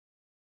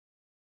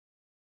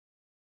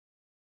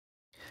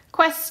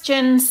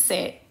Question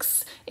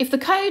 6. If the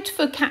code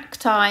for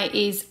cacti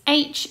is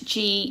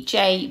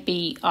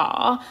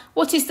𝐻𝐺𝐽BR,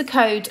 what is the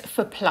code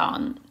for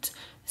plant?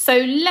 So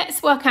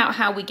let's work out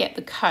how we get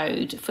the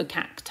code for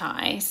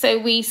cacti. So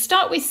we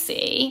start with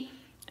C,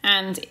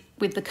 and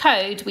with the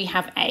code we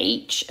have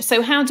H.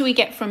 So how do we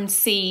get from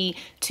C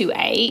to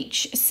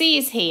H? C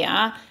is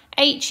here,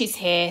 H is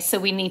here, so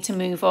we need to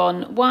move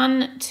on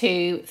 1,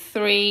 2,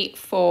 3,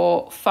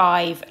 4,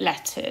 5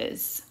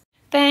 letters.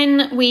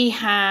 Then we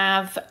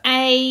have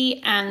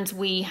A and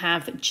we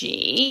have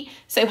G.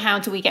 So how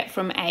do we get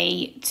from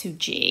A to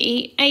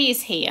G? A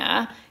is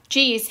here,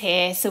 G is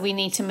here, so we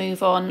need to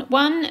move on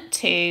 1,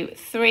 2,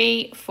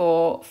 3,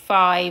 4,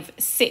 5,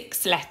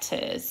 6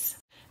 letters.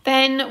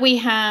 Then we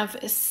have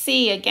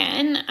C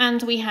again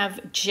and we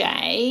have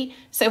J.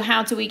 So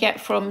how do we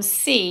get from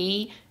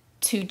C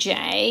to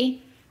J?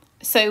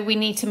 So we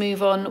need to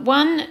move on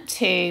 1,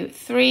 2,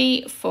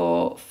 3,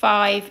 4,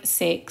 5,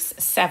 6,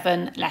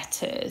 7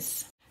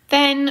 letters.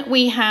 Then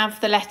we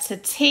have the letter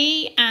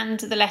T and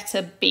the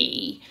letter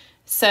B.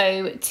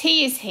 So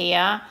T is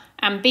here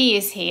and B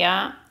is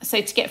here.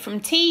 So to get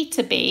from T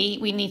to B,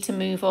 we need to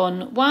move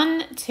on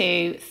 1,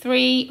 2,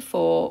 3,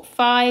 4,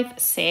 5,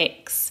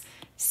 6,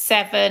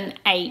 7,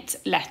 8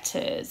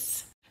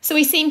 letters. So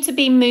we seem to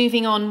be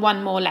moving on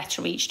one more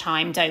letter each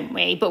time, don't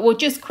we? But we'll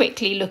just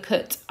quickly look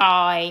at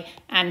I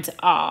and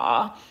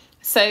R.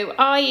 So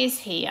I is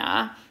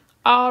here,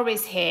 R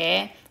is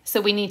here,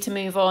 so we need to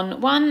move on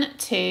 1,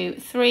 2,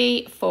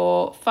 3,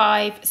 4,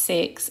 5,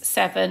 6,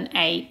 7,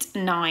 8,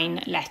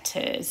 9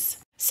 letters.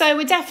 So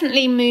we're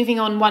definitely moving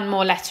on one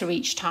more letter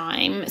each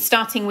time,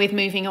 starting with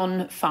moving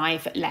on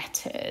 5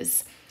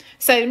 letters.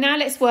 So now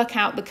let's work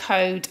out the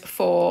code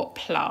for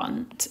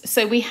plant.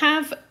 So we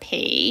have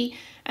P,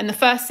 and the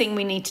first thing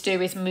we need to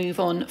do is move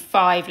on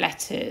 5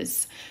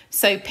 letters.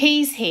 So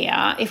P's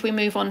here. If we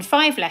move on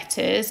 5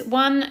 letters,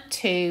 1,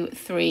 2,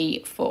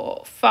 3,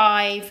 4,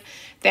 5,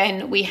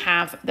 then we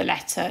have the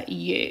letter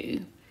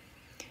U.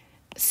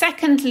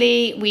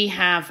 Secondly, we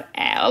have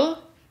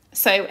L.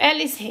 So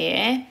L is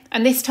here,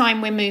 and this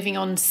time we're moving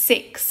on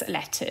 6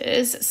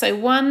 letters. So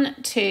 1,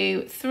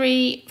 2,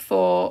 3,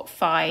 4,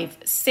 5,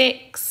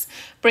 6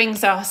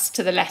 brings us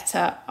to the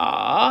letter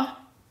R.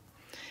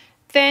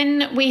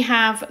 Then we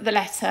have the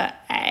letter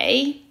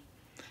A.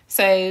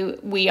 So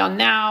we are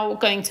now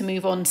going to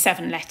move on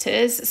 7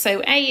 letters.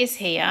 So A is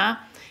here.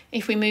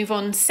 If we move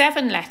on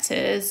 7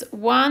 letters,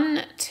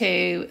 1,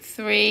 2,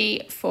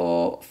 3,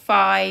 4,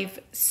 5,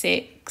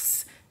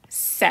 6,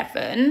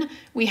 7,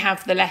 we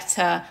have the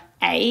letter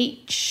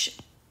H.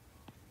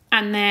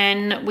 And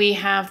then we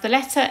have the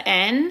letter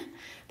N.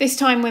 This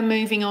time we're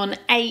moving on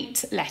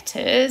 8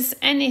 letters.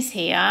 N is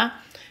here.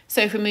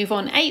 So if we move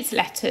on 8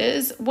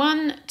 letters,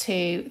 1,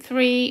 2,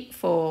 3,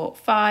 4,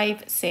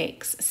 5,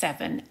 6,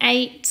 7,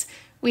 8,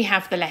 we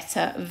have the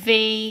letter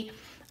V.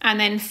 And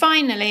then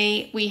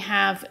finally, we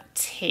have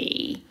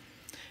T.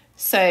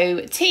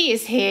 So T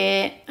is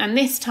here, and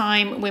this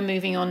time we're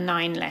moving on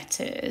 9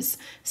 letters.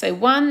 So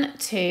 1,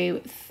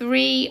 2,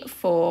 3,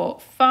 4,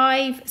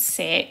 5,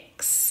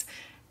 6,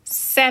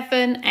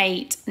 7,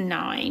 8,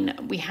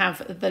 9. We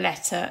have the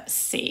letter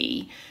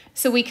C.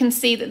 So we can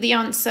see that the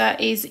answer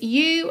is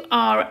URHVC,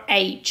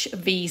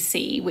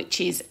 which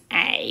is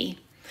A.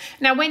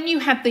 Now, when you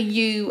have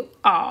the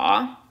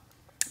UR,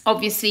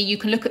 obviously you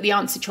can look at the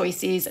answer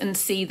choices and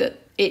see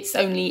that it's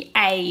only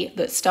A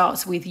that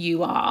starts with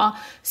UR.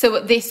 So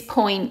at this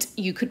point,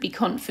 you could be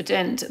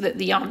confident that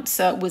the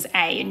answer was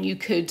A and you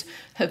could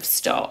have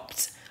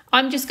stopped.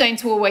 I'm just going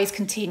to always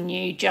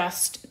continue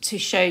just to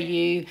show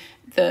you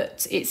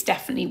that it's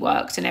definitely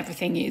worked and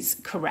everything is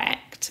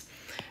correct.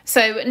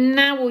 So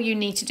now all you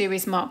need to do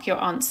is mark your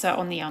answer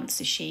on the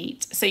answer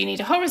sheet. So you need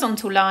a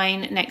horizontal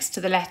line next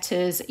to the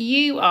letters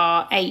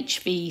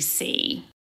URHVC.